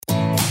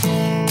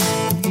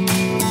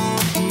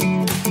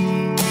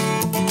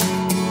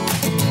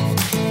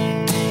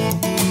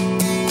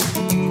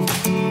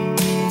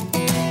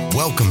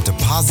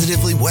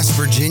Positively West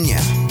Virginia,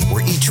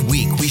 where each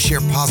week we share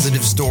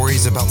positive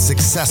stories about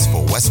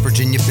successful West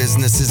Virginia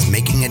businesses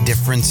making a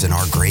difference in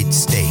our great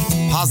state.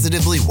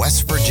 Positively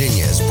West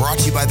Virginia is brought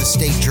to you by the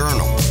State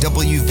Journal,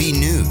 WV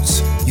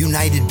News,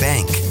 United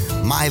Bank,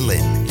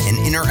 Mylan,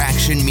 and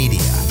Interaction Media.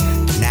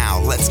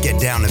 Now let's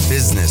get down to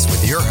business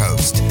with your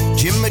host,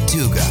 Jim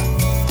Matuga.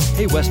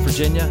 Hey West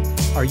Virginia,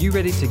 are you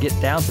ready to get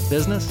down to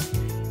business?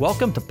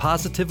 Welcome to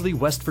Positively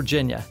West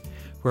Virginia,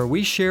 where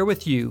we share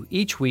with you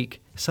each week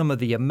some of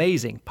the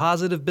amazing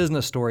positive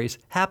business stories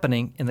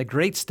happening in the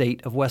great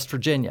state of West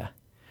Virginia.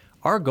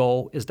 Our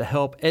goal is to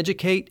help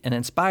educate and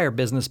inspire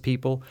business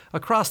people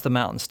across the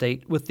Mountain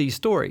State with these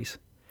stories.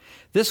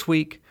 This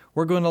week,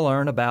 we're going to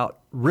learn about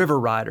River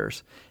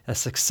Riders, a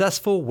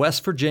successful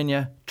West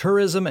Virginia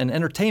tourism and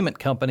entertainment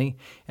company,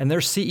 and their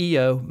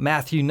CEO,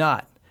 Matthew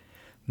Knott.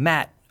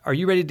 Matt, are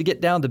you ready to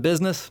get down to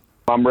business?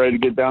 I'm ready to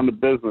get down to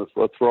business.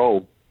 Let's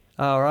roll.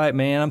 All right,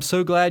 man. I'm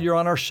so glad you're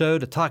on our show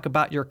to talk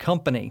about your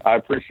company. I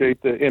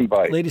appreciate the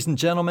invite. Ladies and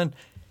gentlemen,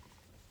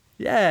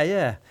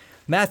 yeah.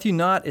 Matthew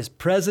Knott is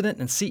president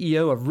and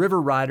CEO of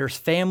River Riders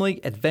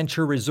Family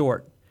Adventure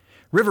Resort.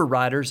 River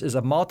Riders is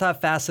a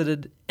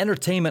multifaceted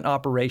entertainment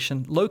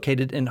operation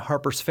located in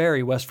Harpers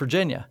Ferry, West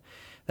Virginia.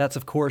 That's,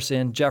 of course,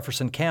 in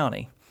Jefferson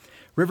County.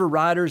 River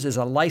Riders is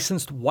a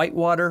licensed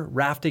whitewater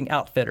rafting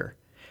outfitter.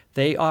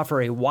 They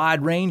offer a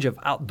wide range of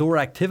outdoor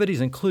activities,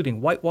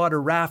 including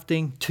whitewater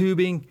rafting,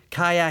 tubing,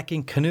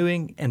 kayaking,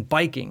 canoeing, and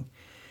biking.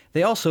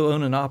 They also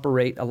own and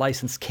operate a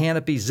licensed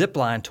canopy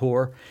zipline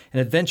tour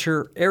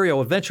and aerial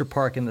adventure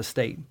park in the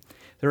state.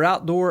 Their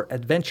outdoor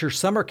adventure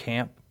summer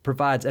camp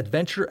provides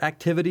adventure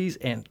activities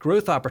and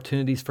growth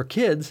opportunities for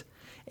kids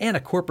and a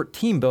corporate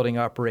team building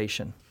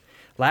operation.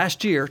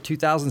 Last year,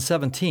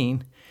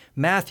 2017,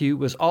 Matthew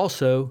was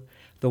also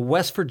the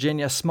West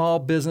Virginia Small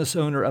Business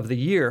Owner of the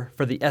Year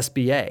for the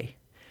SBA.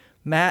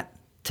 Matt,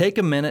 take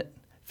a minute,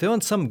 fill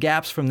in some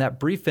gaps from that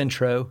brief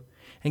intro,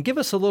 and give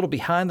us a little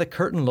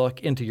behind-the-curtain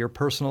look into your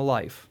personal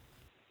life.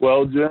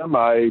 Well, Jim,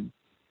 I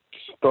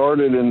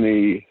started in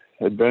the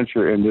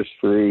adventure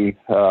industry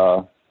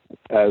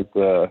as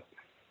the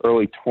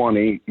early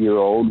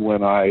 20-year-old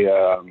when I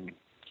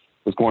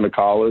was going to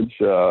college.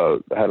 I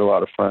had a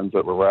lot of friends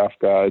that were raft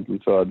guides, and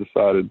so I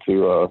decided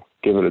to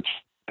give it a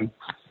try.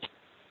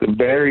 The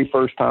very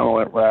first time I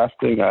went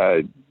rafting,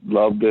 I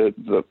loved it.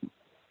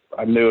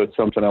 I knew it's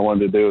something I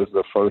wanted to do. It was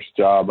the first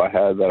job I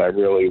had that I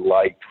really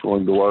liked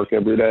going to work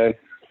every day.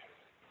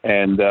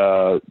 And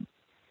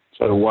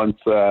so once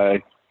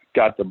I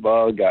got the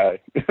bug, I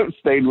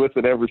stayed with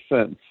it ever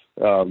since.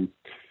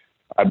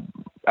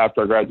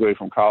 After I graduated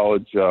from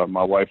college,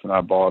 my wife and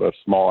I bought a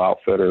small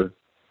outfitter,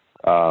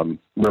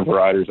 River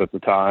Riders at the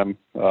time.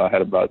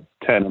 Had about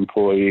 10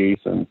 employees,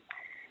 and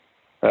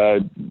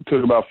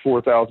took about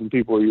 4,000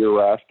 people a year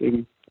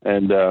rafting,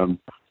 and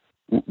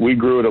we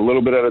grew it a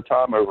little bit at a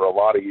time over a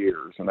lot of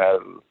years and had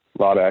a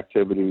lot of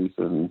activities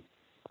and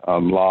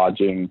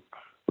lodging.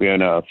 We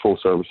own a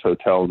full-service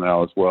hotel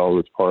now as well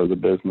as part of the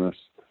business,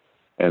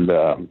 and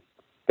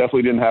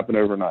definitely didn't happen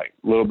overnight.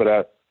 A little bit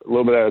at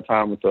a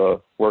time with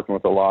working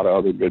with a lot of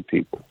other good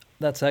people.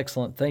 That's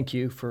excellent. Thank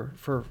you for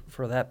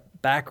that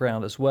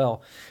background as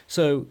well.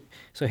 So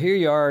here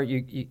you are,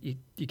 you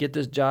get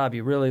this job,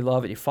 you really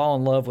love it, you fall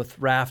in love with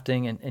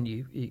rafting, and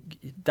you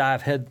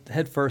dive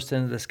head first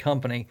into this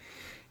company.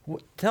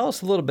 Tell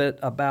us a little bit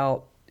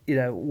about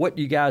what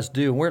you guys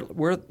do,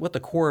 what the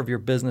core of your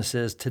business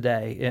is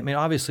today. I mean,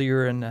 obviously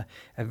you're in a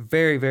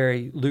very,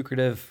 very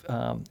lucrative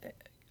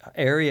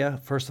area,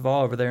 first of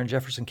all, over there in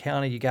Jefferson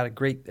County. You got a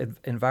great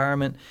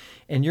environment,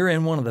 and you're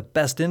in one of the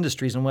best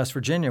industries in West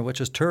Virginia,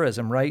 which is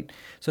tourism, right?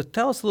 So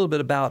tell us a little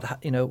bit about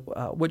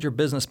what your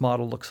business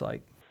model looks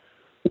like.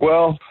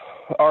 Well,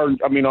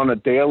 on a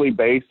daily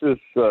basis,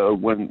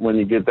 when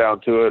you get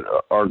down to it,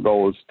 our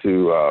goal is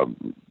to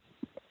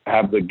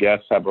have the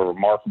guests have a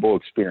remarkable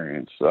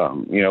experience.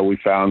 We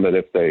found that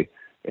if they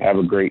have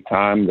a great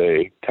time,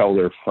 they tell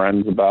their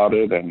friends about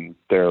it, and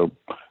they're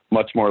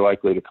much more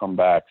likely to come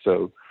back.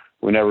 So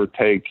we never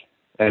take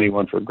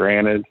anyone for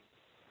granted.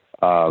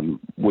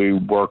 We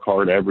work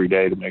hard every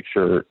day to make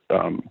sure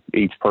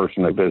each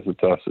person that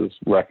visits us is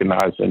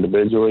recognized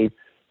individually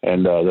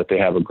and that they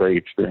have a great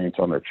experience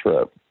on their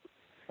trip.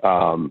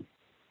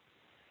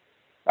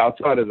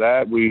 Outside of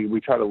that,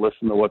 we try to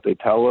listen to what they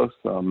tell us.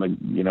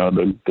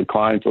 The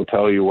clients will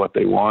tell you what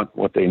they want,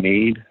 what they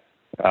need.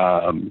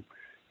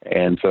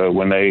 And so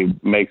when they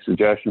make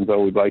suggestions,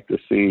 we'd like to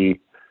see,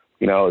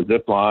 a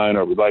zip line,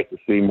 or we'd like to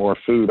see more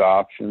food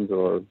options,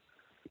 or,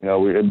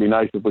 it'd be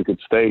nice if we could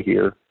stay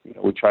here.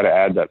 We try to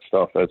add that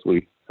stuff as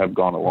we have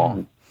gone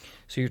along.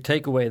 So your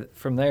takeaway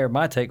from there,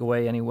 my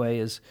takeaway anyway,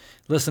 is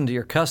listen to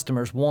your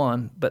customers,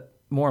 one, but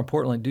more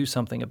importantly, do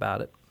something about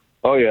it.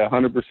 Oh, yeah,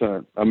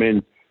 100%. I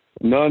mean,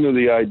 none of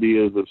the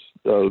ideas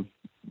of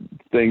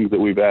things that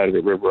we've added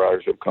at River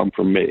Riders have come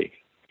from me.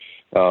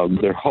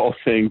 They're all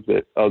things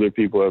that other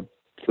people have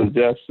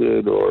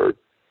suggested or,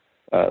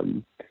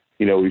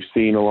 we've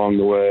seen along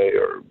the way,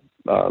 or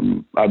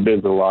I've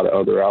visited a lot of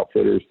other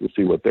outfitters to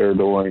see what they're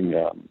doing.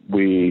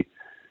 We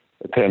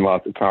attend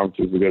lots of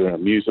conferences. We go to an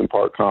amusement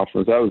park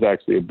conference. That was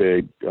actually a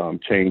big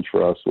change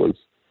for us, was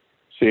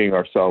seeing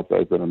ourselves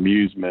as an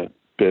amusement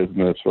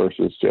business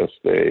versus just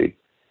a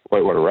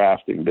whitewater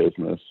rafting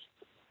business.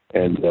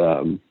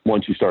 And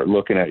once you start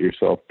looking at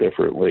yourself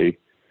differently,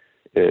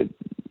 it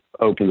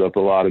opens up a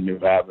lot of new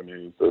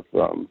avenues of,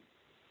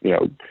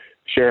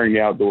 sharing the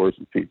outdoors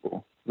with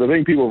people. I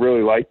think people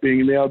really like being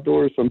in the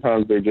outdoors.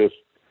 Sometimes they're just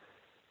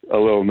a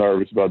little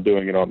nervous about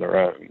doing it on their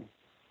own.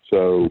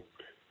 So,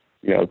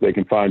 if they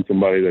can find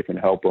somebody that can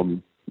help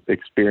them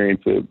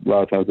experience it, a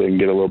lot of times they can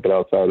get a little bit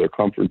outside of their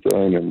comfort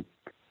zone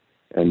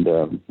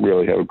and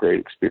really have a great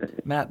experience.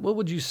 Matt, what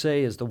would you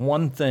say is the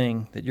one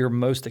thing that you're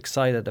most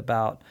excited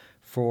about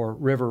for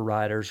River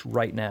Riders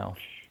right now?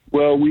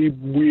 Well,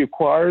 we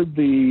acquired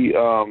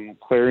the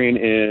Clarion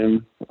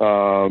Inn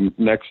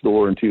next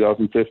door in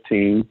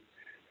 2015.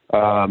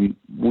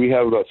 We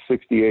have about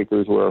 60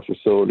 acres where our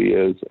facility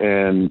is,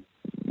 and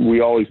we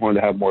always wanted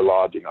to have more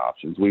lodging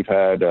options. We've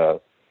had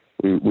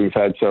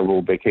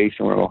several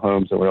vacation rental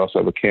homes, and we also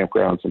have a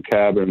campground, some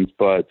cabins,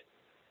 but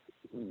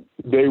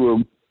they were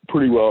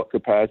pretty well at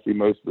capacity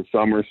most of the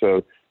summer,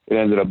 so it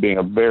ended up being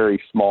a very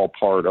small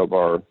part of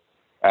our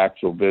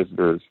actual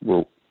visitors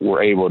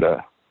were able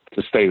to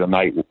stay the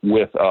night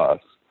with us.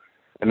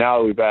 And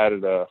now we've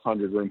added a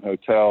 100-room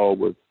hotel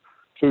with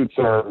food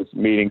service,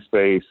 meeting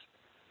space.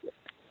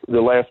 The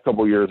last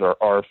couple of years,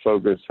 our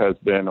focus has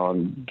been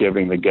on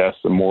giving the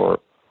guests a more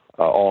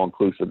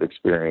all-inclusive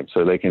experience.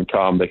 So they can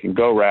come, they can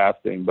go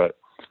rafting, but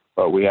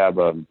we have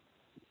a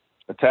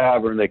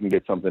tavern. They can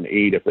get something to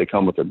eat. If they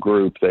come with a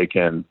group, they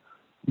can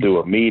do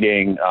a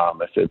meeting.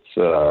 If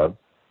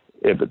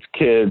it's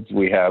kids,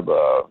 we have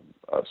a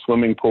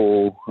swimming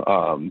pool.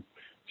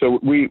 So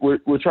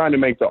we're trying to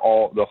make the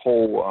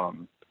whole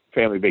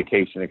family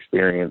vacation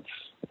experience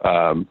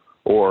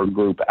or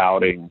group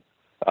outing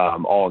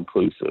all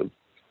inclusive.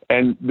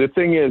 And the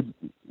thing is,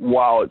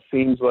 while it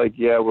seems like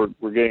we're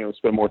getting them to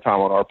spend more time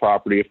on our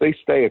property, if they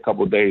stay a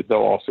couple of days, they'll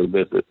also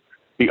visit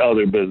the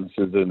other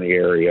businesses in the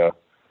area.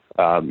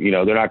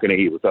 They're not going to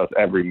eat with us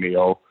every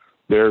meal.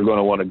 They're going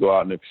to want to go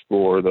out and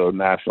explore the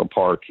national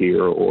park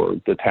here or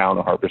the town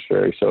of Harpers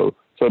Ferry. So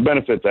it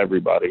benefits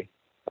everybody.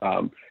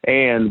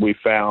 And we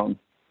found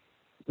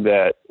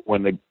that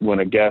when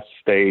a guest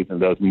stays and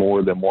does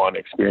more than one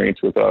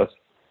experience with us,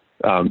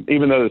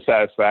 even though the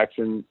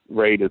satisfaction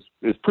rate is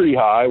pretty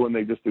high when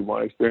they just do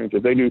one experience,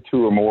 if they do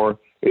two or more,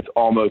 it's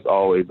almost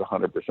always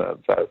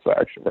 100%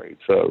 satisfaction rate.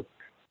 So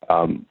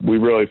we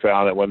really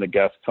found that when the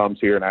guest comes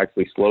here and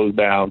actually slows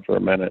down for a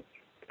minute,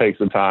 takes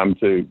some time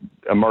to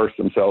immerse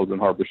themselves in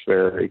Harpers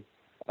Ferry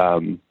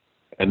and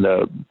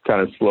the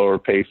kind of slower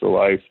pace of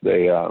life,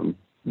 they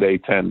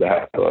tend to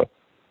have an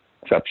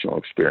exceptional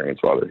experience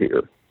while they're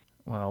here.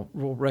 Well,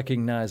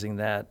 recognizing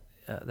that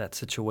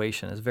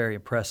situation is very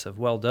impressive.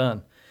 Well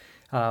done.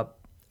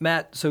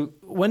 Matt, so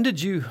when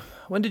did you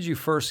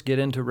first get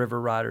into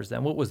River Riders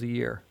then? What was the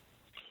year?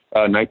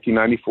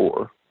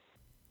 1994.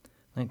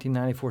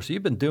 1994. So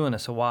you've been doing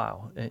this a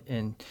while,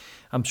 and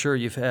I'm sure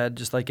you've had,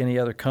 just like any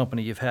other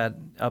company, you've had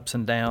ups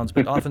and downs.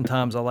 But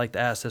oftentimes I like to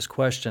ask this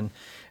question,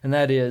 and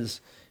that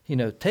is,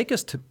 take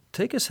us to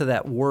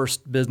that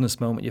worst business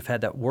moment you've had,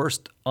 that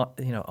worst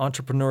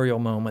entrepreneurial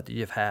moment that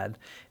you've had,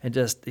 and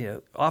just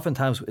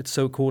oftentimes it's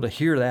so cool to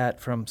hear that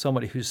from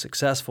somebody who's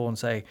successful and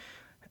say,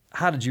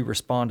 how did you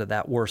respond to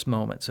that worst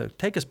moment? So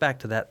take us back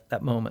to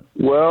that moment.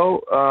 Well,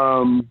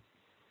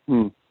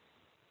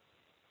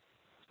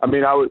 I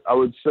mean, I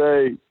would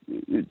say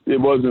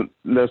it wasn't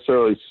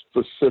necessarily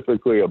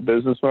specifically a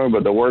business moment,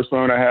 but the worst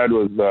moment I had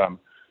was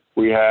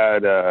we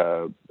had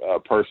a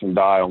person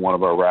die on one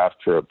of our raft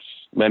trips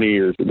many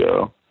years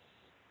ago.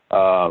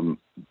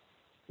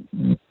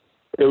 It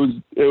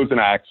was an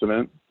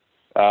accident,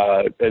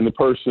 and the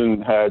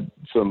person had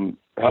some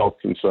health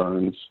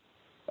concerns.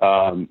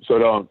 So I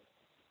don't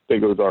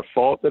think it was our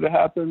fault that it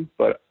happened,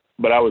 but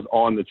I was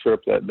on the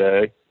trip that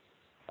day.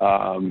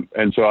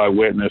 And so I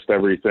witnessed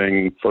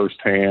everything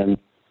firsthand.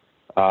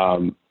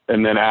 And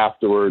then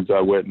afterwards I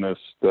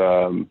witnessed,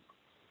 how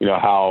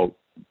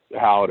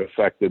it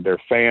affected their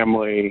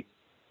family,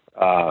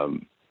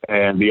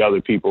 and the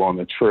other people on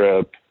the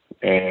trip,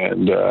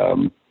 and,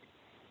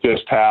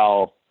 just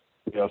how,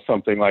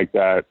 something like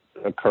that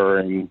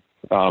occurring,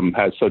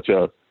 has such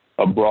a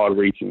broad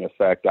reaching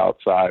effect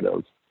outside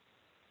of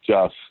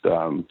just,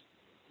 the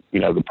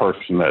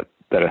person that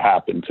it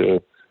happened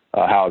to,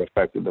 how it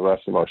affected the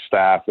rest of our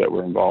staff that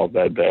were involved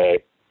that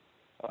day.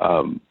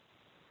 And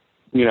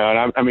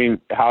I mean,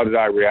 how did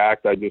I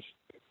react?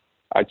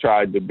 I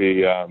tried to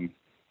be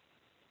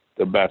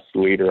the best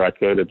leader I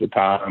could at the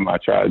time. I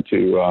tried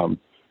to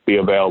be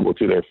available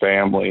to their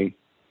family,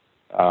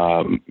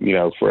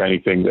 for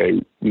anything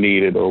they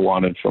needed or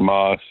wanted from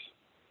us.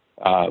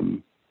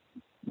 And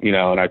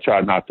I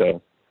tried not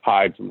to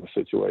hide from the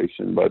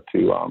situation, but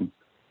to,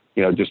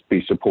 just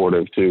be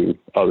supportive to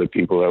other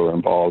people that were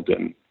involved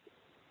and,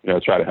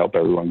 try to help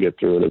everyone get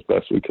through it as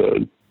best we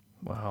could.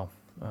 Wow.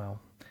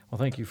 Well,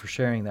 thank you for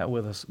sharing that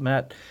with us,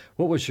 Matt.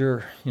 What was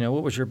your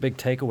big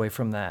takeaway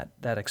from that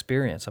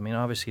experience? I mean,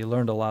 obviously you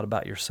learned a lot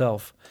about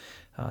yourself.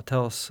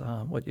 Tell us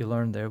what you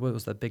learned there. What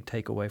was the big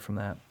takeaway from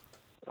that?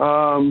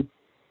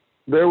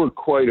 There were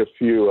quite a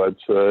few, I'd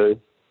say,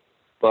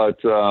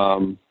 but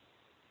I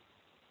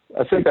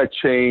think I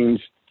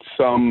changed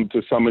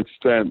to some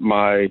extent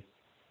my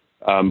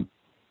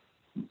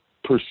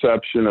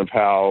perception of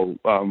how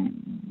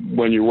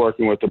when you're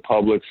working with the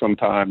public,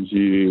 sometimes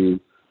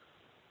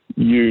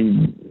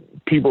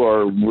people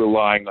are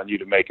relying on you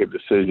to make a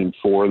decision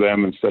for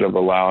them instead of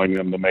allowing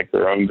them to make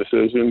their own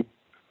decision.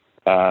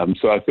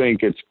 So I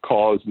think it's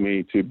caused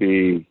me to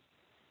be,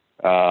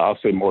 I'll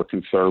say, more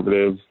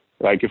conservative.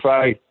 Like if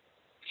I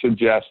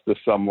suggest to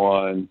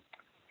someone,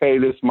 hey,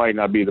 this might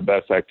not be the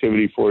best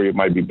activity for you, it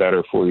might be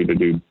better for you to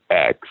do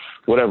X,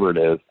 whatever it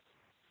is.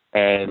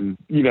 And,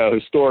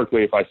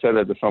 historically, if I said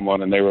that to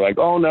someone and they were like,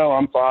 oh, no,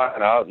 I'm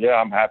fine.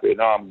 I'm happy.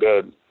 No, I'm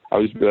good. I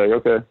would just be like,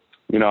 okay,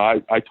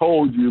 I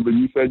told you, but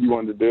you said you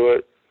wanted to do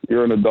it.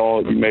 You're an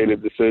adult. You made a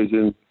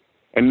decision.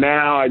 And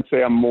now I'd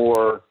say I'm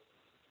more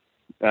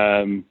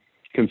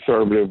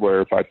conservative,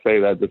 where if I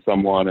say that to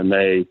someone and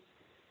they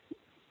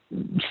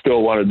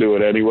still want to do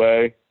it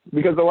anyway,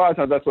 because a lot of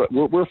times that's what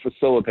we're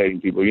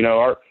facilitating people.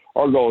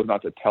 Our goal is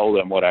not to tell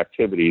them what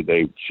activity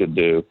they should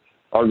do.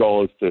 Our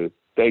goal is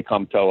they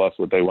come tell us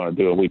what they want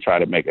to do, and we try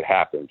to make it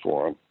happen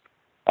for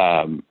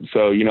them.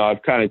 So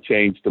I've kind of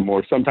changed to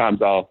more,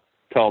 sometimes I'll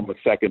tell them a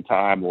second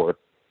time or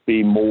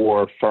be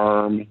more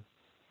firm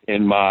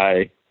in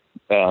my,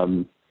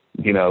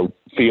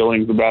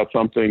 feelings about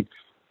something.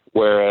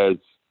 Whereas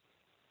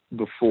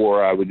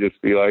before I would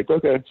just be like,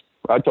 okay,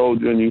 I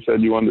told you and you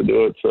said you wanted to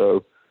do it.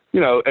 So,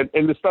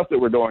 and the stuff that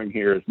we're doing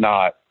here is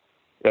not,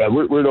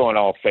 we're doing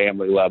all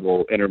family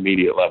level,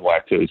 intermediate level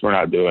activities. We're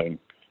not doing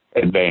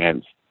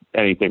advanced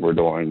anything we're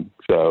doing.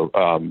 So,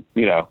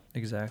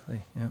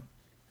 Exactly. Yeah.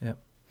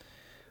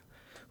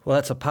 Well,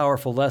 that's a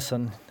powerful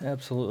lesson.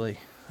 Absolutely.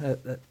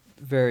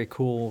 Very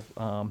cool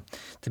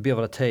to be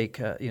able to take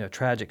a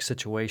tragic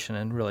situation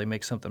and really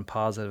make something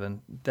positive,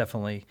 and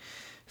definitely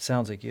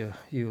sounds like you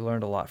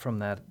learned a lot from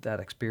that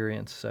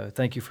experience. So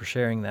thank you for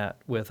sharing that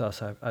with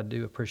us. I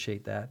do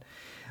appreciate that.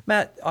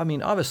 Matt, I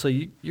mean,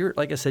 obviously you're,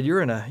 like I said,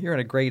 you're in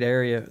a great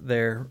area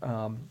there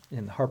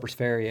in the Harpers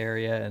Ferry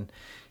area,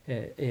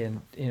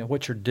 and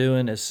what you're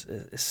doing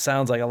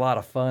sounds like a lot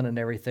of fun and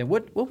everything.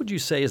 What would you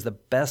say is the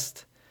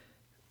best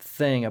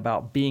thing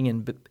about being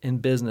in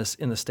business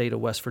in the state of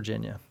West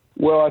Virginia?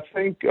 Well, I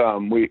think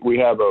we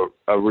have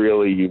a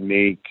really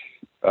unique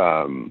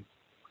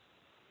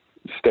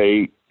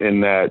state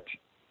in that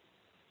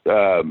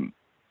there, a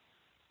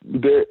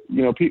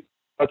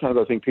lot of times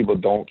I think people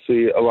don't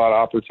see a lot of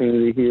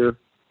opportunity here,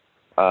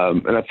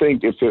 and I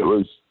think if it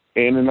was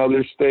in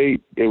another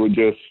state, it would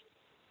just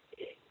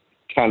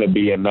kind of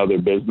be another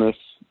business,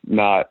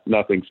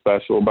 nothing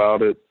special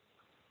about it.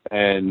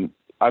 And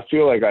I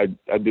feel like I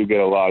do get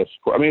a lot of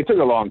support. I mean, it took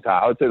a long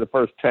time. I would say the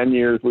first 10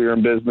 years we were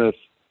in business,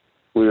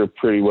 we were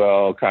pretty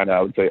well kind of,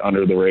 I would say,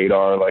 under the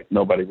radar. Like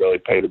nobody really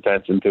paid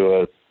attention to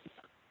us,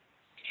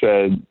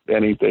 said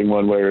anything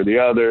one way or the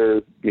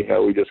other.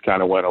 We just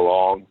kind of went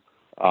along.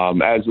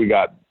 As we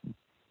got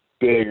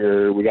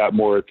bigger, we got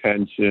more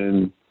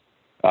attention.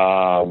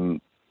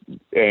 And,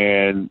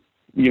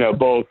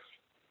 both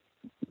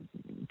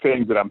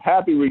things that I'm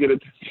happy we get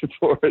attention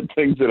for and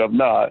things that I'm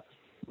not.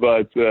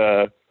 But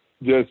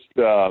just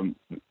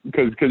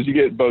because you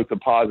get both the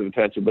positive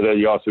attention, but then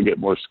you also get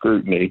more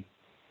scrutiny.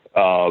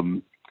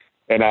 And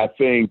I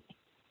think,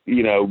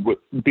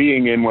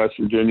 being in West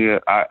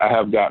Virginia, I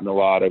have gotten a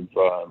lot of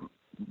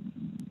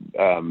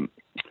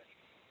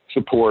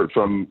support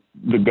from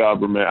the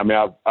government. I mean,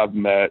 I've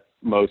met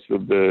most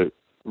of the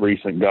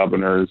recent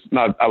governors.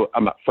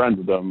 I'm not friends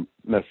with them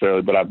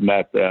necessarily, but I've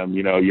met them.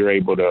 You're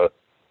able to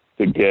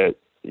get,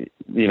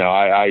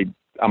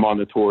 I'm on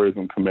the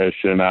Tourism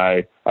Commission.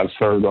 I've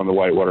served on the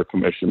Whitewater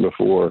Commission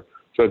before.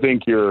 So I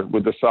think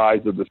with the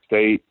size of the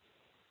state,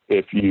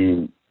 if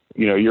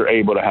you're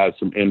able to have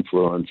some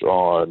influence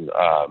on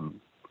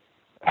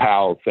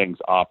how things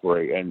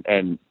operate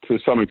and to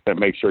some extent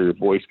make sure your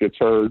voice gets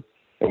heard.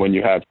 And when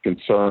you have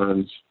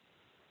concerns,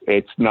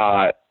 it's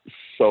not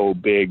so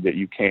big that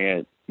you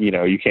can't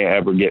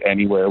ever get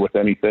anywhere with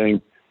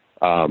anything.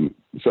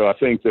 So I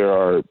think there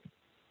are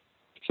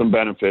some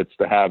benefits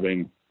to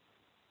having,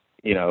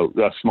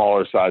 a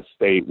smaller size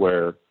state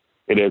where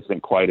it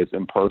isn't quite as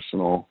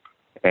impersonal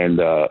and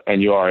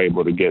you are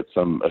able to get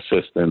some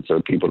assistance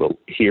or people to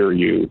hear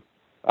you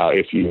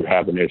if you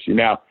have an issue.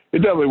 Now, it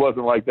definitely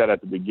wasn't like that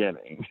at the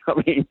beginning. I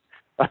mean,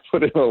 I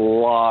put in a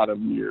lot of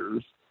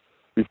years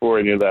before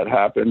any of that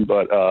happened,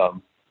 but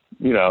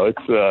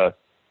it's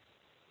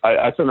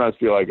I sometimes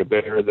feel like if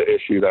there is an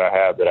issue that I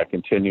have that I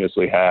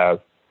continuously have,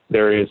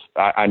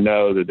 I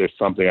know that there's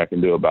something I can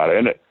do about it.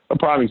 And a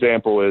prime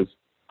example is,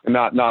 I'm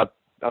not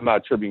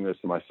attributing this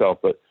to myself,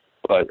 but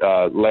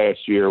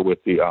last year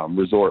with the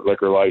resort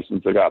liquor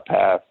license that got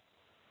passed,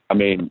 I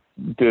mean,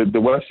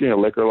 the West Virginia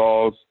liquor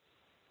laws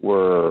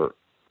were,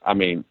 I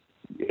mean,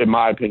 in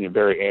my opinion,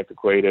 very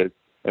antiquated.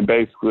 And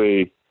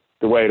basically,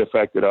 the way it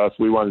affected us,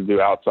 we wanted to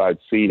do outside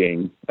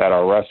seating at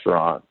our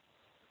restaurant.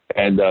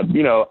 And,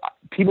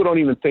 people don't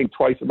even think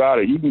twice about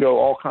it. You can go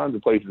all kinds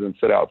of places and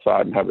sit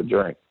outside and have a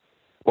drink.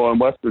 Well, in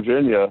West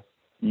Virginia,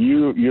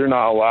 you're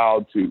not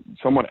allowed to,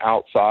 someone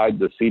outside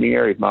the seating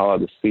area is not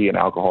allowed to see an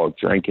alcoholic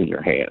drink in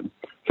your hand.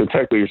 So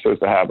technically you're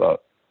supposed to have a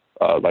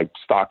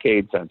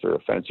stockade fence or a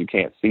fence you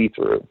can't see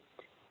through.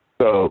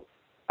 So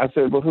I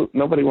said, well,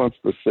 nobody wants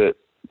to sit,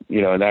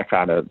 in that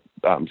kind of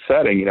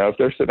setting. If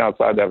they're sitting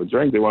outside to have a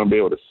drink, they want to be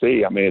able to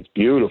see. I mean, it's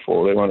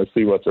beautiful. They want to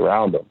see what's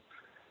around them.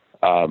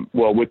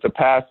 Well, with the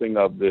passing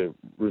of the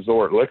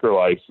resort liquor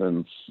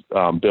license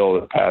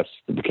bill that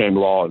became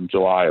law in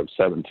July of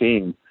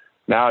 2017,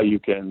 now you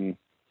can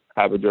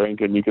have a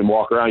drink and you can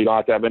walk around. You don't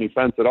have to have any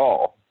fence at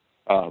all.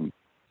 We're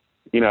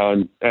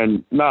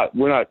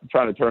not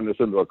trying to turn this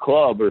into a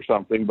club or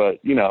something, but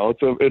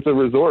it's a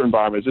resort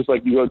environment. It's just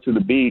like you go to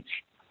the beach.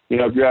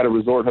 If you're at a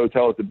resort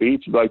hotel at the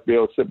beach, you'd like to be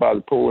able to sit by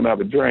the pool and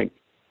have a drink.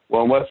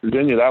 Well, in West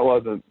Virginia, that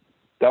wasn't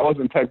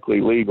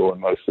technically legal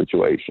in most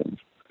situations.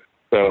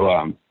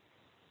 So,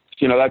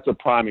 that's a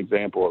prime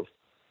example of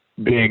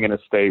being in a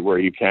state where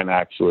you can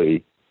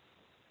actually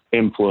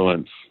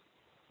influence,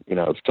 make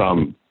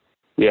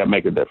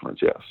a difference.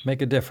 Yes.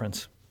 Make a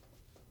difference.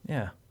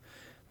 Yeah.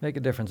 Make a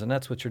difference. And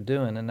that's what you're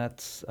doing. And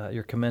that's,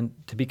 you're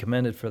to be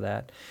commended for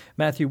that.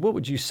 Matthew, what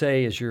would you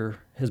say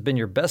has been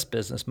your best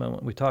business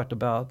moment? We talked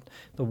about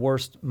the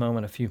worst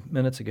moment a few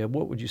minutes ago.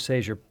 What would you say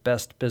is your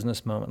best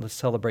business moment? Let's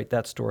celebrate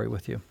that story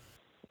with you.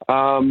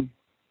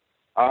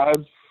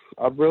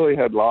 I've really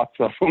had lots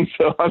of them,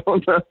 so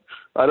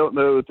I don't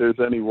know if there's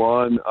any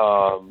one.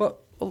 Well,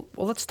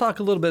 let's talk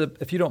a little bit,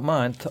 if you don't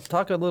mind,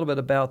 talk a little bit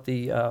about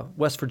the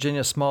West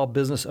Virginia Small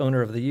Business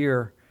Owner of the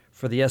Year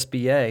for the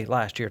SBA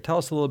last year. Tell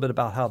us a little bit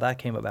about how that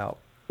came about.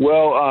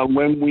 Well,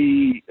 when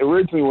we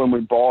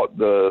bought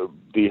the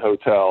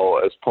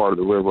hotel as part of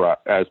River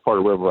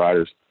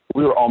Riders,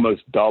 we were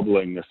almost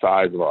doubling the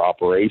size of our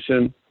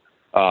operation.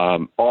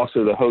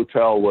 Also, the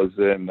hotel was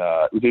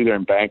either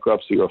in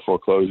bankruptcy or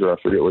foreclosure. I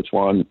forget which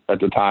one at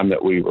the time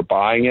that we were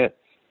buying it.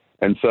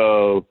 And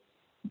so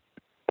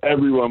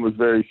everyone was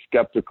very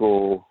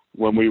skeptical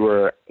when we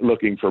were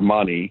looking for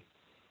money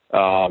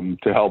to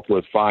help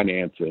with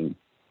financing.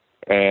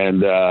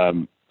 And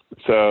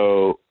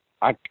so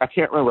I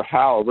can't remember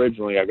how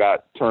originally I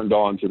got turned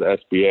on to the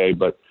SBA,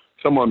 but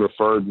someone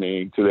referred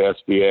me to the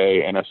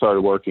SBA, and I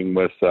started working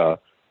with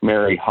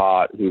Mary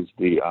Hott, who's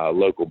the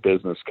local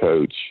business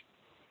coach.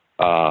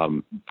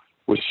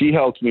 She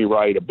helped me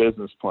write a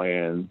business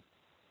plan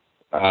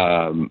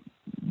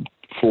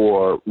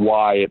for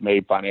why it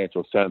made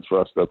financial sense for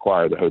us to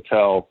acquire the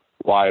hotel,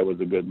 why it was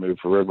a good move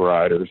for River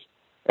Riders.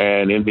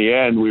 And in the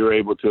end, we were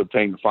able to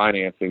obtain the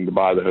financing to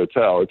buy the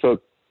hotel. It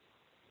took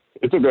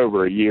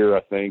over a year,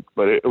 I think,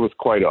 but it was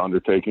quite an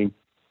undertaking.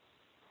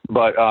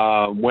 But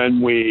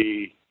when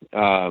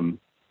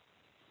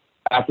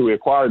after we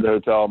acquired the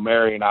hotel,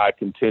 Mary and I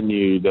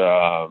continued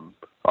our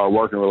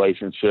working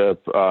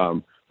relationship.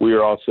 We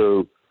were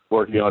also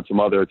working on some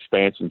other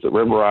expansions at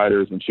River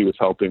Riders, and she was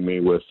helping me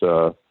with,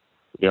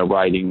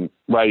 writing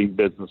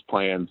business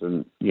plans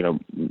and,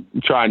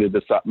 trying to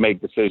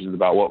make decisions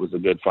about what was a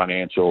good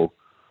financial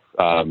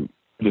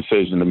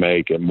decision to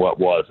make and what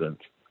wasn't.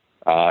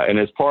 And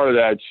as part of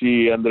that,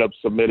 she ended up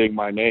submitting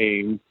my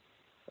name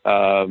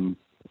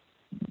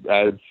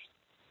as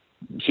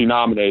she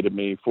nominated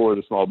me for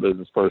the Small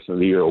Business Person of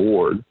the Year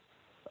award.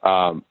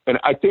 And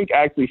I think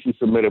actually she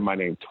submitted my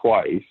name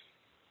twice.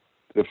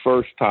 The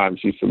first time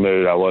she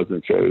submitted, I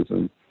wasn't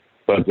chosen,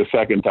 but the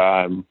second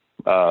time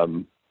I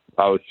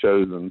was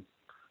chosen.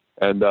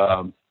 And,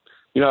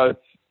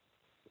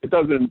 it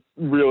doesn't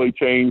really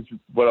change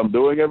what I'm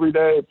doing every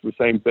day. It's the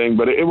same thing,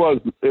 but it was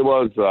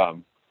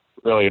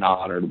really an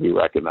honor to be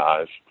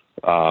recognized.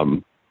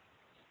 And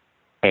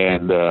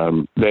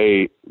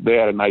they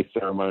had a nice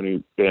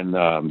ceremony in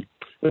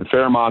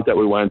Fairmont that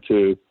we went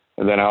to.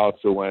 And then I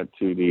also went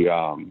to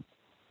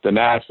the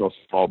National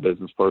Small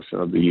Business Person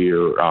of the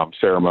Year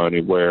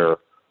ceremony, where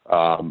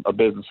a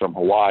business from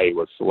Hawaii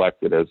was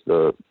selected as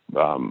the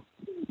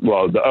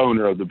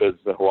owner of the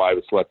business in Hawaii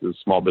was selected as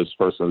Small Business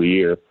Person of the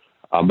Year.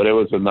 But it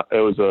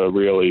was a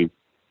really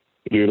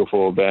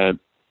beautiful event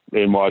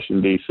in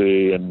Washington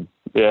D.C. and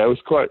yeah, it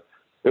was quite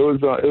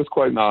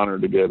an honor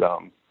to get a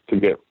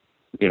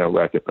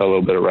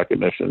little bit of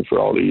recognition for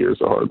all the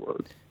years of hard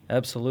work.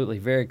 Absolutely.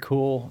 Very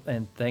cool.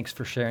 And thanks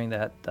for sharing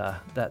that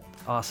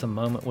awesome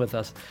moment with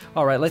us.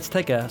 All right, let's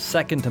take a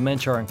second to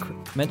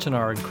mention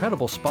our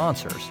incredible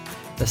sponsors: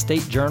 the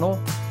State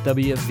Journal,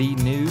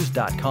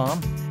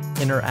 WVNews.com,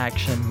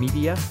 Interaction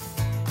Media,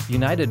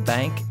 United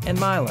Bank, and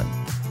Mylan.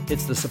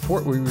 It's the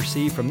support we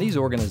receive from these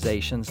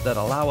organizations that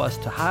allow us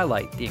to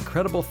highlight the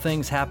incredible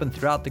things happen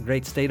throughout the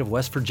great state of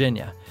West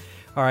Virginia.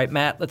 All right,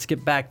 Matt, let's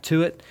get back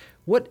to it.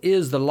 What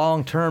is the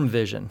long-term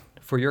vision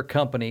for your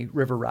company,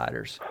 River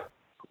Riders?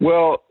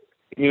 Well,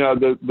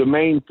 the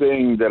main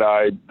thing that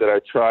I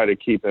try to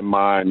keep in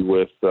mind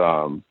with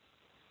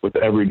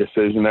every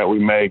decision that we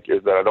make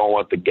is that I don't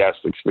want the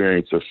guest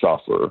experience to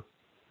suffer.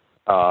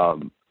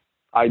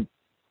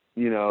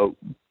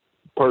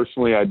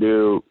 personally, I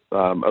do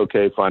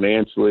okay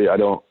financially. I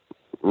don't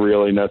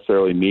really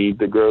necessarily need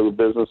to grow the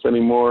business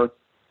anymore.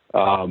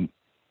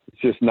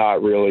 It's just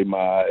not really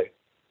my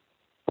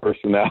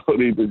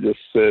personality to just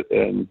sit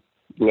and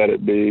let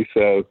it be.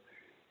 So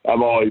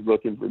I'm always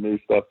looking for new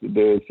stuff to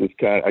do. It's just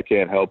I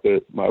can't help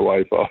it. My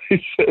wife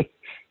always kind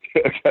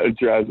of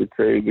drives me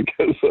crazy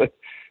because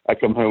I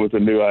come home with a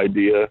new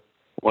idea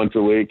once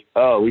a week.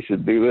 Oh, we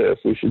should do this.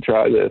 We should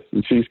try this.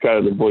 And she's kind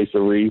of the voice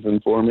of reason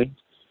for me.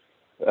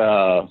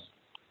 I'm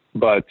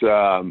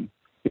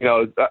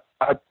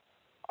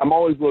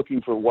always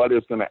looking for what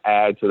is going to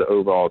add to the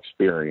overall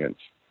experience.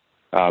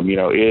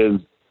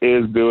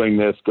 Is doing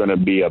this going to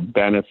be a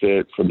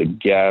benefit for the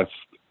guest?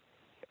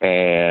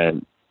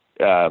 And,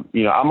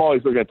 I'm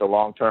always looking at the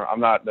long term. I'm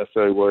not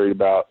necessarily worried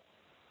about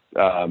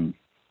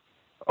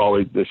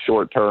always the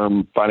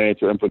short-term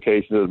financial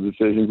implications of the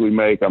decisions we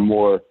make. I'm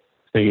more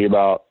thinking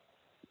about,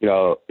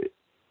 the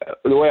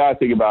way I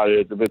think about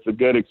it is if it's a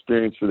good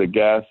experience for the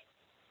guest,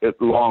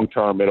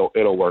 long-term,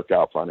 it'll work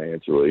out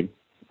financially.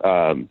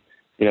 So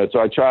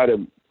I try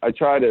to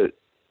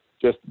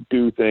just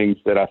do things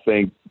that I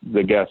think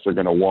the guests are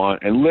going to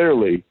want. And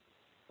literally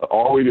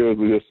all we do is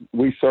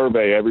we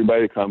survey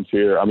everybody that comes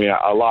here. I mean,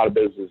 a lot of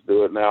businesses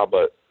do it now,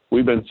 but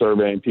we've been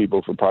surveying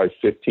people for probably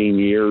 15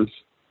 years.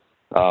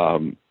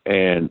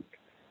 And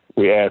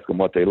we ask them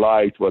what they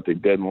liked, what they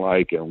didn't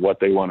like, and what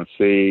they want to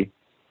see.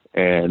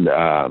 And,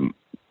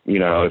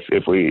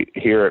 if we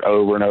hear it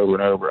over and over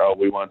and over, oh,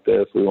 we want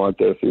this, we want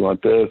this, we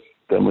want this,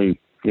 then we,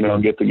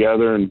 get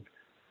together and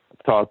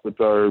talk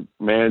with our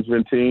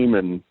management team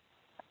and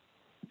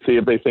see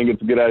if they think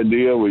it's a good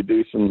idea. We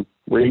do some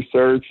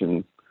research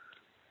and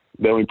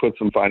then we put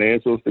some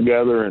financials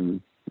together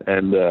and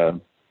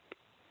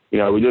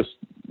we just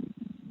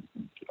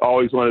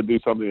always want to do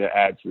something that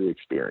adds to the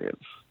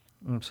experience.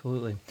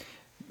 Absolutely.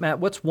 Matt,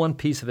 what's one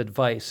piece of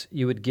advice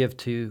you would give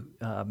to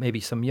maybe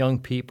some young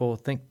people,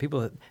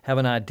 people that have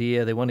an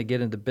idea, they want to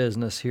get into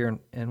business here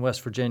in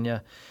West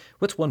Virginia?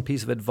 What's one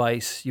piece of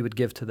advice you would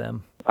give to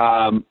them?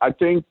 I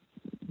think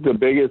the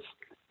biggest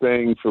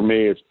thing for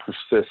me is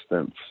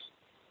persistence.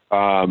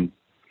 I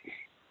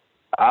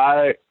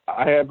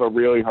have a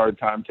really hard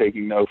time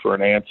taking no for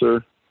an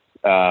answer.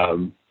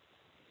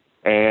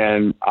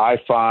 And I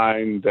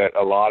find that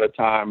a lot of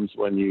times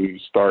when you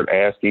start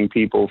asking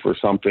people for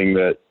something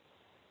that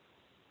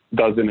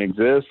doesn't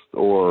exist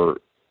or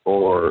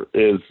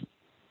is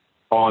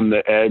on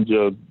the edge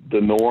of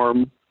the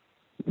norm,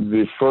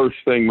 the first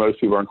thing most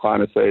people are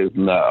inclined to say is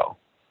no,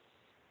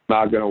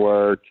 not going to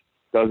work,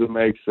 doesn't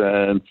make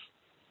sense,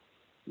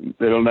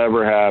 it'll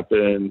never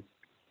happen,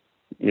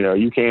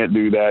 you can't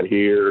do that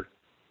here.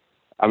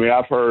 I mean,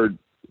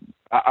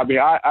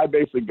 I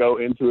basically go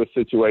into a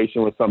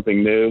situation with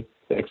something new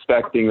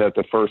expecting that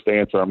the first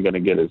answer I'm going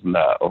to get is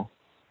no.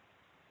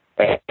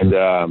 And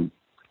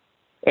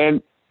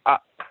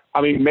I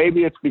mean,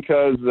 maybe it's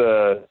because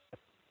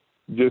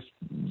just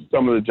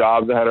some of the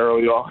jobs I had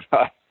early on,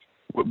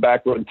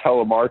 back when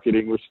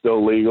telemarketing was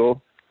still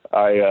legal,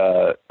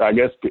 I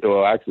guess,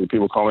 actually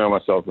people call me on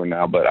my cell phone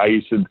now, but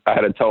I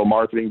had a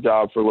telemarketing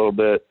job for a little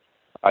bit.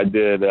 I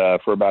did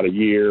for about a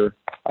year.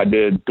 I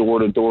did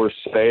door-to-door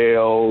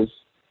sales.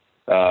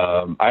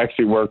 I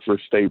actually worked for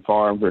State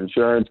Farm for an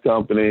insurance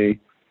company.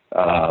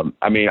 I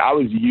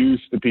was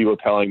used to people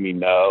telling me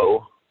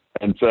no.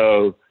 And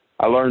so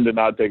I learned to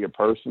not take it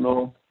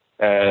personal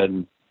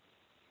and,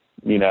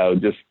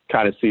 just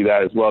kind of see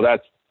that as well.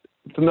 It's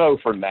a no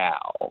for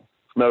now.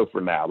 It's no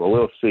for now, but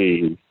we'll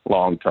see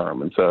long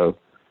term. And so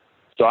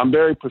I'm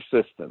very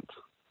persistent.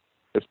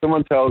 If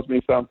someone tells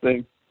me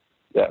something,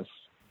 yes.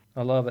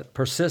 I love it.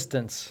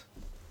 Persistence.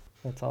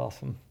 That's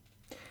awesome.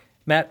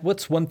 Matt,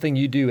 what's one thing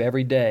you do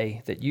every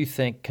day that you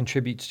think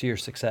contributes to your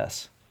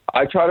success?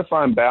 I try to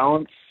find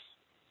balance.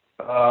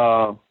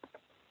 I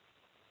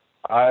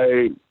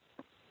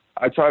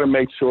try to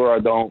make sure I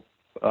don't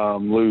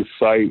lose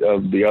sight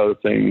of the other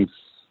things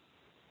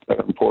that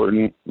are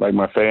important, like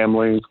my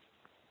family.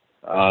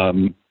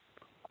 I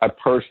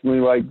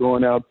personally like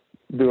going out,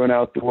 doing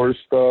outdoor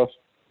stuff.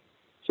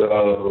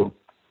 So,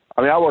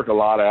 I work a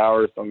lot of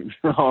hours, don't get me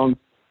wrong,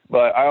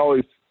 but I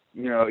always,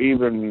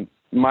 even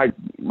my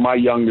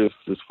youngest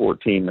is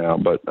 14 now,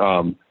 but,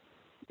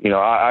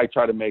 I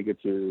try to make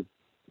it to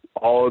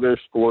all of their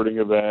sporting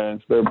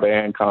events, their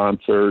band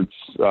concerts,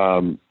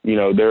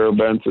 their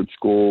events at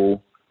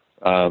school,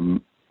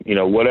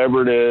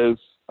 whatever it is,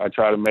 I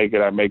try to make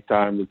it. I make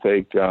time to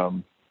take,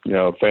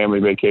 family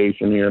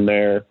vacation here and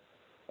there.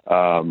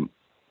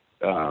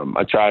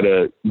 I try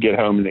to get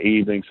home in the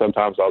evening.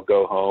 Sometimes I'll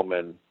go home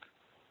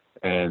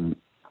and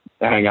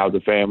hang out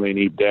with the family and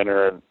eat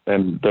dinner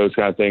and those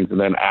kind of things. And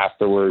then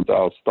afterwards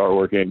I'll start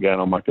working again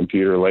on my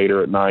computer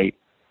later at night.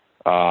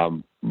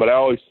 But I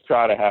always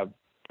try to have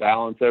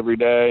balance every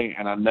day.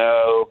 And I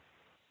know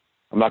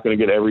I'm not going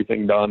to get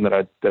everything done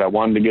that I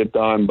wanted to get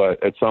done,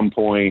 but at some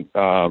point,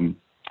 you'll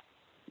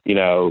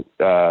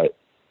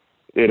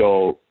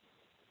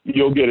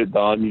get it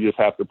done. You just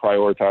have to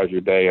prioritize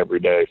your day every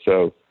day.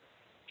 So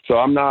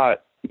I'm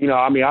not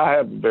I mean, I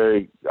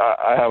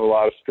have a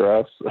lot of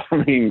stress. I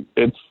mean,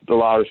 it's a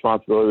lot of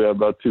responsibility. We have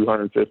about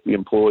 250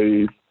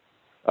 employees.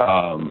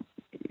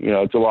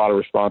 It's a lot of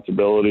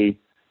responsibility.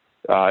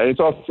 And it's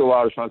also a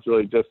lot of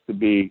responsibility just to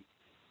be,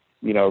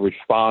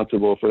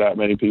 responsible for that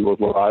many people's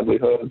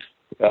livelihoods.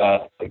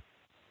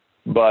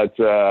 But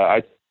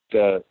I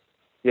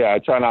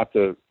try not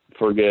to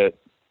forget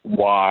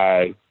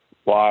why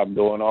I'm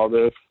doing all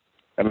this.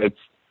 And it's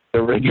the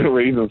original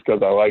reason is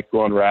because I like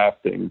going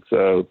rafting.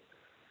 So,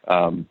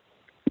 I'm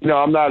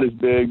not as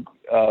big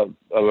I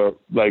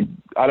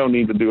don't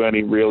need to do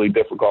any really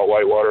difficult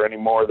whitewater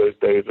anymore. Those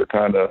days are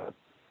kind of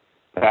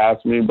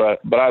past me, but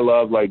I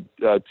love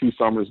 2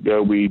 summers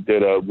ago, we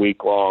did a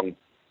week-long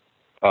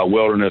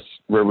wilderness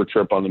river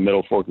trip on the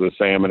Middle Fork of the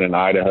Salmon in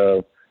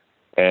Idaho.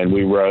 And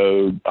we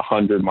rode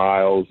 100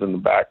 miles in the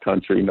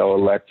backcountry, no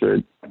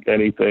electric,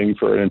 anything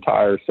for an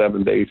entire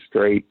 7 days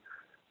straight.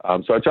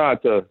 So I try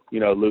not to,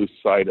 lose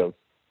sight of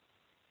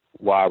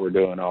why we're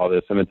doing all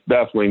this. And it's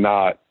definitely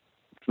not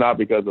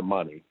because of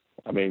money.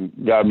 I mean,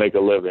 you got to make a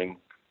living.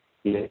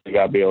 You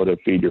got to be able to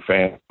feed your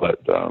family.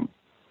 But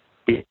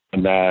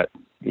beyond that,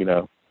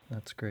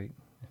 That's great.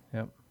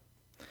 Yep.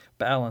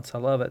 Balance. I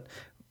love it.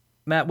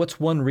 Matt, what's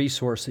one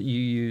resource that you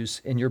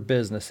use in your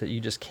business that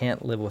you just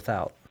can't live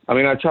without? I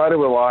mean, I try to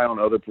rely on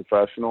other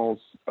professionals.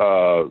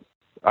 I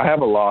have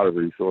a lot of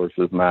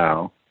resources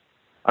now.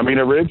 I mean,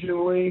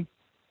 originally,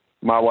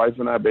 my wife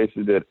and I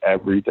basically did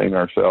everything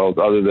ourselves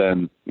other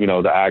than,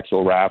 the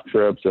actual raft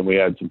trips. And we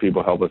had some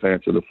people help us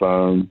answer the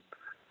phone,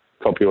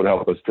 a couple people to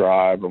help us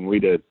drive. And we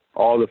did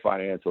all the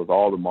financials,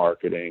 all the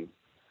marketing,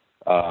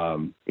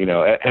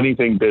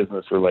 anything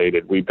business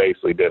related, we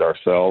basically did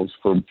ourselves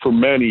for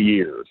many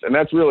years. And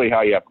that's really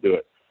how you have to do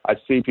it. I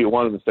see people,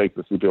 one of the mistakes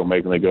I see people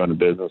make when they go into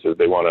business is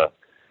they want to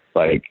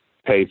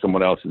pay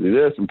someone else to do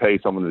this and pay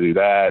someone to do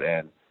that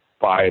and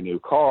buy a new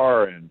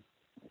car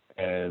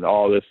and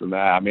all this and that.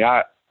 I mean,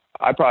 I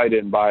probably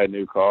didn't buy a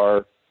new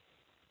car.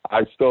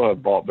 I still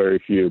have bought very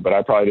few, but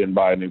I probably didn't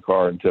buy a new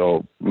car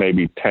until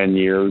maybe 10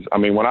 years. I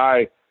mean,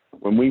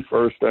 when we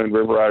first owned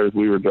River Riders,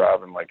 we were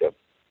driving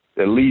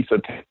at least a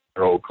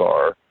 10-year-old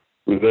car.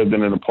 We lived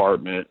in an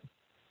apartment.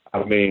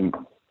 I mean,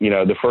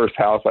 the first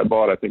house I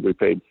bought, I think we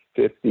paid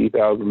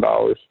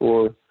 $50,000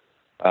 for,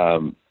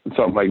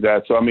 something like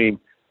that. So, I mean,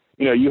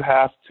 you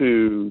have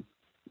to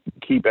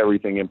keep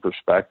everything in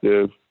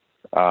perspective,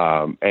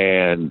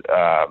 and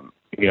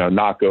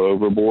not go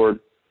overboard.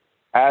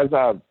 As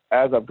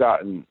I've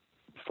gotten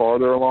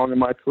farther along in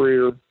my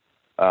career,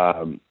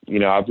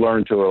 I've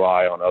learned to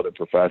rely on other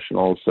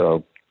professionals.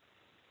 So,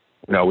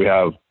 we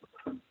have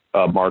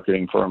a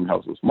marketing firm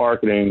helps us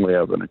marketing. We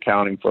have an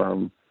accounting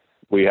firm.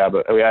 We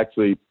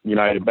actually,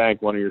 United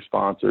Bank, one of your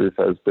sponsors,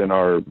 has been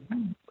our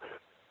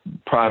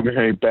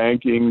primary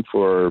banking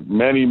for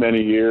many,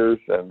 many years.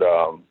 And,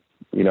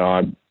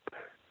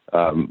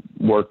 I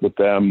work with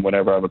them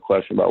whenever I have a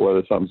question about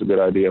whether something's a good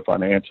idea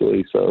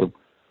financially. So,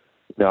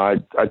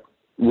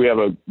 we have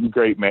a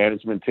great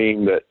management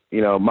team that,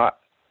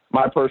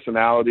 my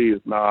personality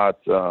is not,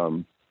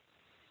 I'm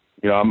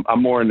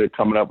more into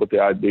coming up with the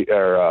idea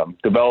or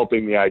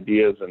developing the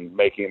ideas and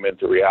making them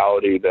into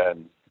reality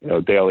than,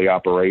 daily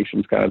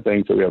operations kind of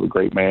thing. So we have a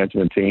great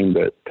management team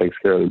that takes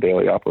care of the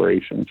daily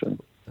operations. And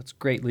that's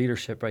great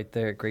leadership right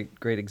there.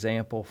 Great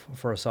example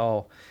for us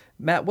all.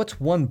 Matt, what's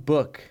one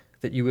book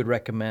that you would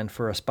recommend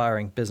for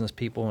aspiring business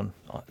people and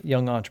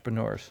young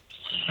entrepreneurs?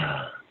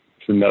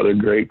 It's another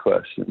great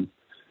question.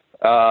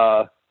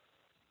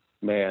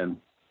 Man,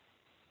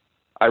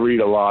 I read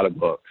a lot of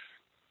books.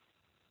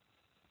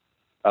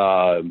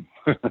 And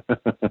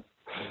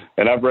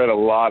I've read a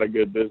lot of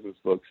good business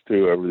books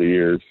too over the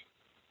years.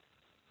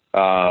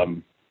 Wow.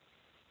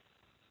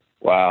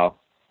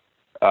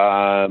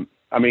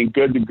 I mean,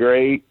 Good to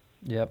Great.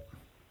 Yep.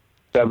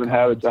 7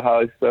 Habits of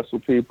Highly Successful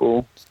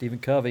People. Stephen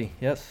Covey.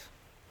 Yes.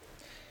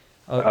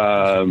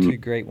 Oh, 2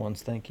 great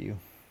ones. Thank you.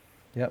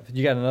 Yep.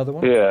 You got another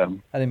one? Yeah.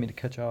 I didn't mean to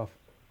cut you off.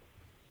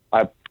 I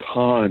have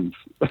tons.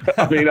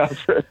 I mean,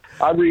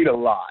 I read a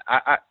lot.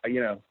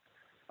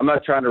 I'm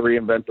not trying to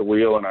reinvent the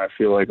wheel, and I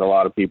feel like a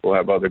lot of people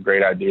have other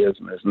great ideas,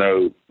 and there's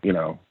no,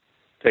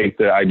 take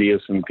the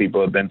ideas from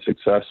people who have been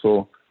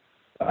successful,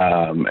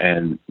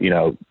 and,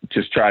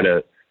 just try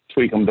to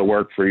tweak them to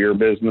work for your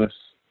business,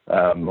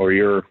 or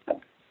your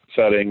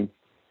setting.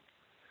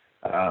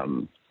 I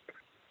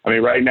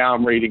mean, right now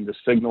I'm reading The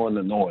Signal and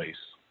the Noise,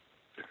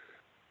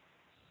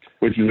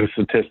 which is a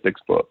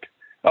statistics book.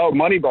 Oh,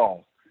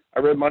 Moneyball. I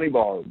read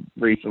Moneyball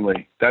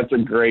recently. That's a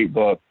great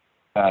book.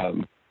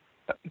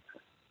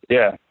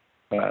 Yeah.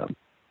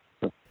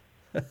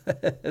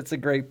 It's a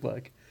great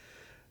book.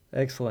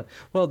 Excellent.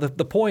 Well,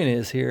 the point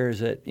is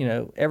that,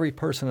 every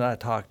person that I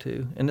talk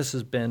to, and this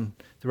has been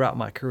throughout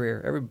my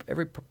career,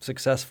 every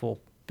successful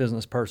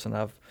business person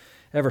I've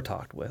ever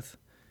talked with,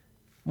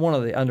 one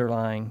of the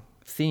underlying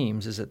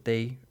themes is that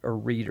they are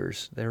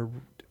readers. They're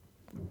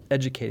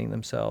educating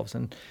themselves.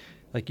 And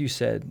like you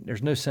said,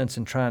 there's no sense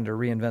in trying to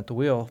reinvent the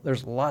wheel.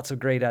 There's lots of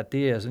great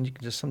ideas, and you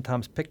can just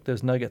sometimes pick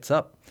those nuggets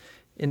up.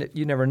 And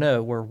you never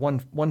know where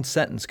one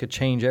sentence could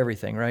change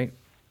everything, right?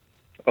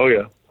 Oh,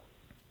 yeah.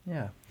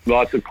 Yeah.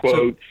 Lots of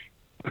quotes.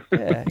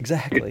 Yeah,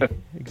 exactly.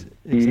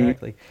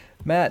 Exactly.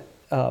 Matt,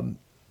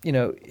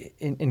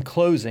 in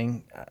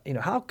closing,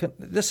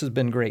 this has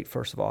been great,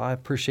 first of all. I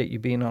appreciate you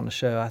being on the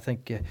show. I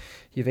think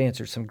you've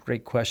answered some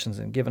great questions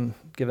and given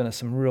us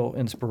some real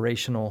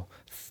inspirational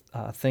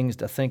things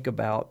to think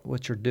about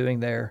what you're doing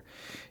there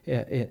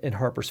in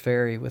Harpers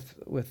Ferry with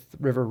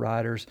River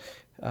Riders.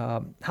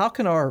 How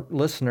can our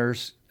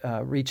listeners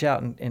reach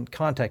out and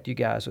contact you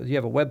guys? You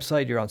have a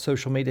website, you're on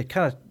social media.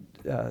 Kind of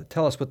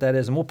tell us what that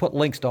is, and we'll put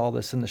links to all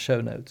this in the show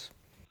notes.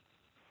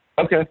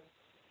 Okay.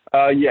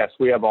 Yes,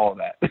 we have all of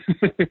that.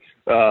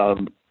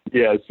 So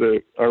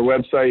our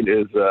website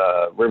is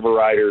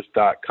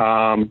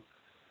riverriders.com.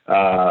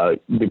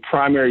 The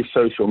primary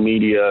social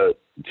media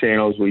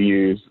channels we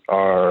use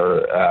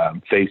are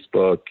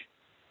Facebook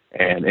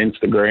and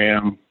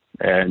Instagram,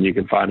 and you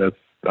can find us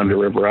under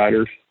River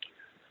Riders.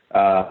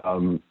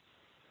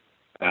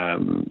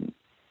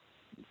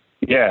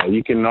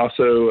 You can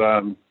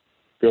also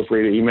feel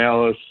free to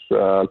email us,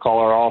 call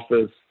our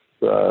office,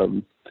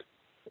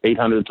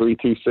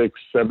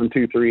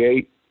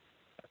 800-326-7238.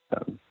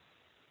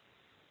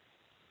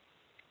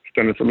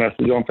 Send us a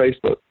message on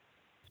Facebook.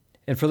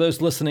 And for those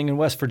listening in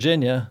West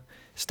Virginia,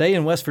 stay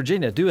in West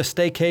Virginia. Do a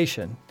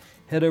staycation.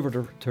 Head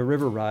over to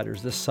River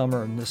Riders this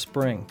summer and this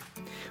spring.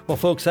 Well,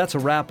 folks, that's a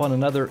wrap on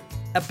another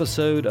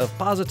episode of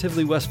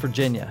Positively West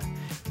Virginia.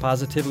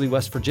 Positively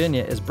West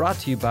Virginia is brought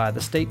to you by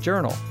the State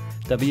Journal,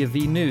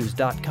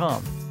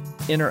 WVNews.com,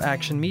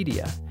 Interaction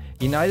Media,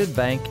 United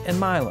Bank, and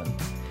Mylan.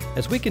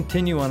 As we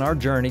continue on our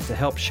journey to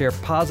help share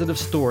positive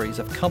stories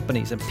of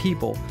companies and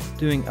people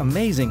doing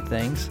amazing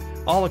things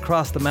all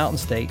across the Mountain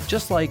State,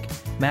 just like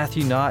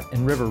Matthew Knott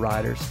and River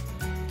Riders,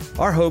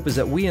 our hope is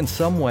that we in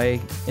some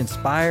way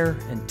inspire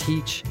and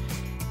teach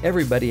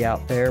everybody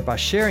out there by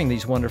sharing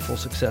these wonderful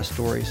success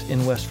stories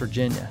in West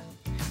Virginia.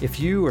 If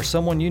you or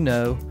someone you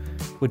know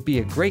would be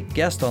a great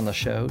guest on the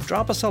show,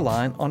 drop us a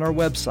line on our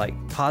website,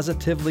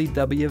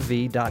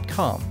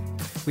 positivelywv.com.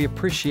 We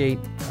appreciate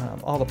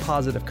all the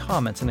positive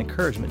comments and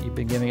encouragement you've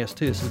been giving us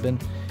too. This has been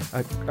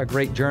a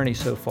great journey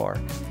so far.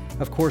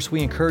 Of course,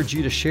 we encourage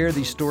you to share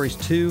these stories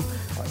too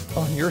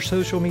on your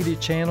social media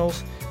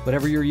channels,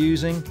 whatever you're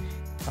using.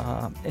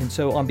 And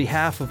so on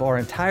behalf of our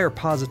entire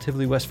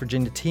Positively West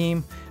Virginia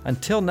team,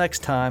 until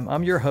next time,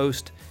 I'm your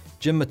host,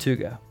 Jim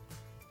Matuga.